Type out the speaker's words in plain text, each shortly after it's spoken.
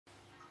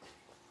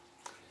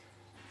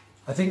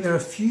I think there are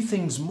few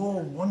things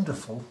more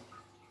wonderful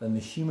than the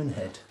human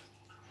head,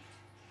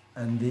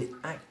 and the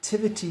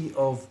activity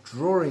of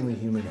drawing the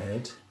human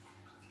head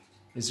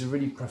is a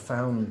really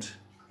profound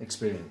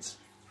experience.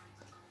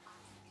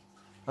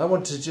 I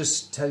want to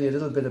just tell you a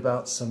little bit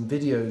about some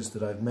videos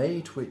that I've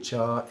made which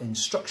are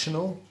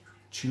instructional,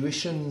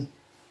 tuition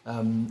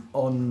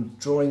on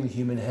drawing the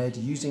human head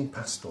using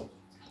Pastel.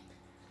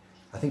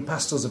 I think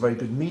Pastel is a very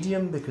good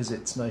medium because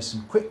it's nice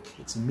and quick,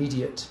 it's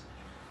immediate,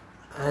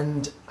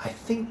 and I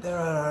think there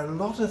are a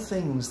lot of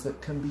things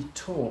that can be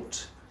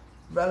taught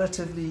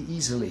relatively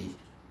easily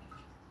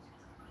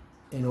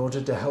in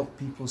order to help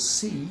people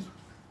see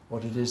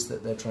what it is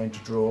that they're trying to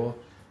draw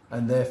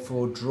and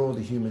therefore draw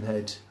the human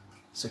head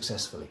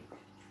successfully.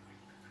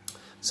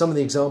 Some of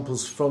the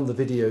examples from the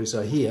videos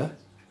are here.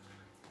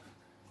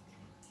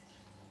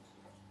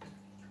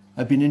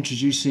 I've been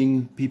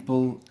introducing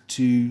people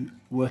to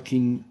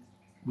working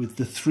with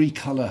the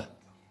 3-colour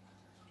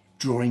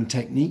drawing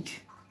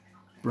technique,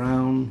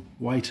 brown,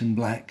 white and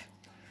black,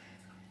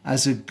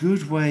 as a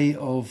good way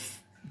of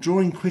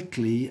drawing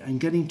quickly and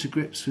getting to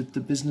grips with the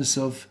business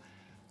of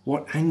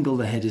what angle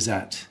the head is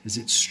at. Is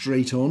it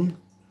straight on,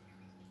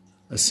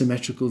 a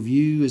symmetrical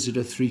view? Is it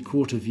a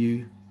 3/4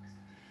 view?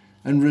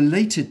 And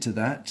related to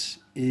that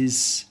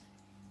is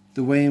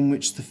the way in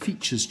which the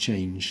features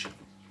change,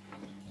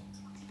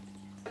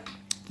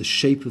 the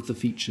shape of the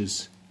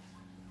features,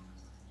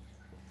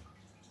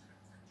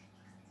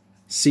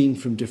 seen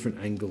from different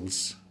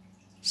angles,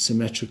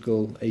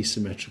 symmetrical,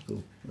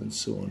 asymmetrical, and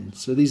so on.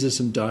 So these are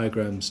some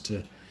diagrams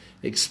to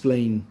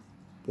explain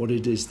what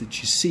it is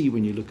that you see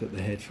when you look at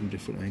the head from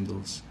different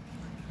angles.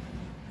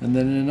 And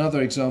then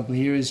another example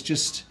here is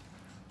just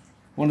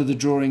one of the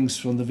drawings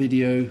from the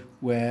video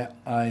where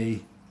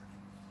I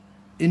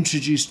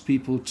introduced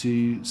people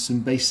to some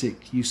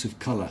basic use of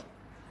colour.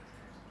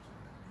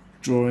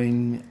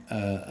 Drawing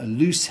a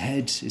loose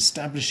head,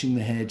 establishing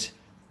the head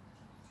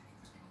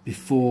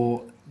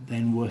before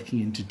then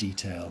working into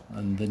detail.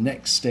 And the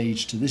next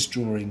stage to this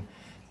drawing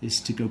is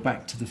to go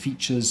back to the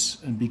features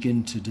and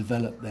begin to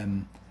develop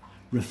them,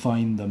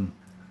 refine them,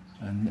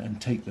 and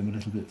take them a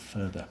little bit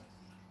further.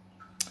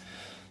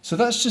 So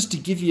that's just to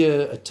give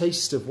you a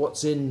taste of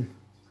what's in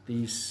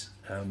these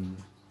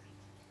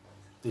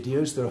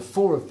videos. There are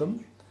 4 of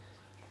them,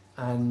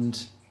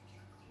 and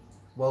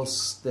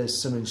whilst there's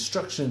some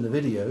instruction in the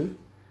video,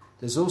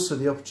 there's also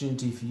the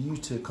opportunity for you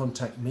to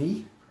contact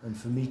me and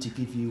for me to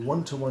give you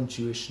one-to-one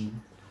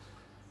tuition,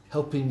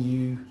 helping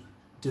you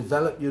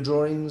develop your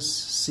drawings,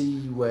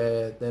 see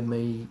where there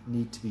may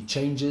need to be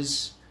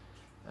changes,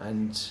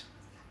 and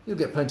you'll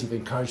get plenty of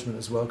encouragement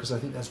as well, because I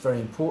think that's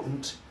very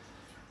important,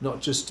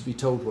 not just to be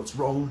told what's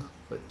wrong,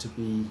 but to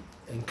be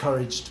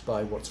encouraged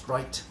by what's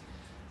right,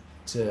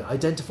 to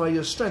identify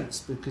your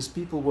strengths, because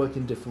people work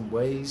in different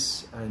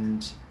ways,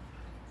 and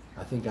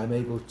I think I'm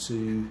able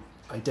to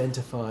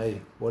identify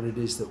what it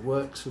is that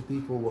works for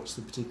people, what's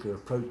the particular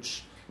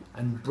approach,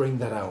 and bring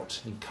that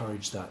out,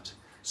 encourage that,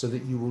 so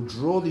that you will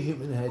draw the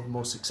human head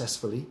more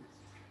successfully,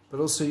 but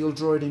also you'll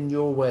draw it in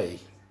your way,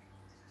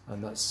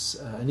 and that's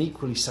an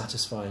equally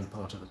satisfying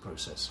part of the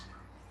process.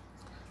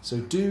 So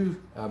do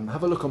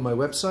have a look on my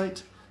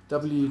website,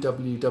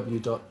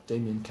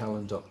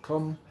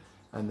 www.damiancallan.com,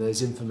 and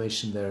there's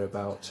information there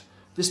about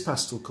this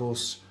Pastel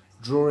course,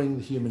 Drawing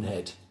the Human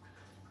Head,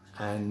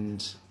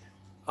 and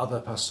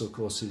other Pastel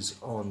courses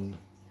on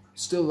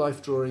still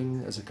life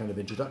drawing as a kind of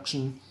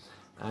introduction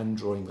and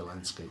drawing the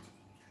landscape.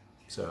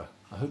 So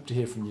I hope to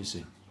hear from you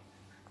soon.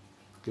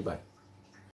 Goodbye.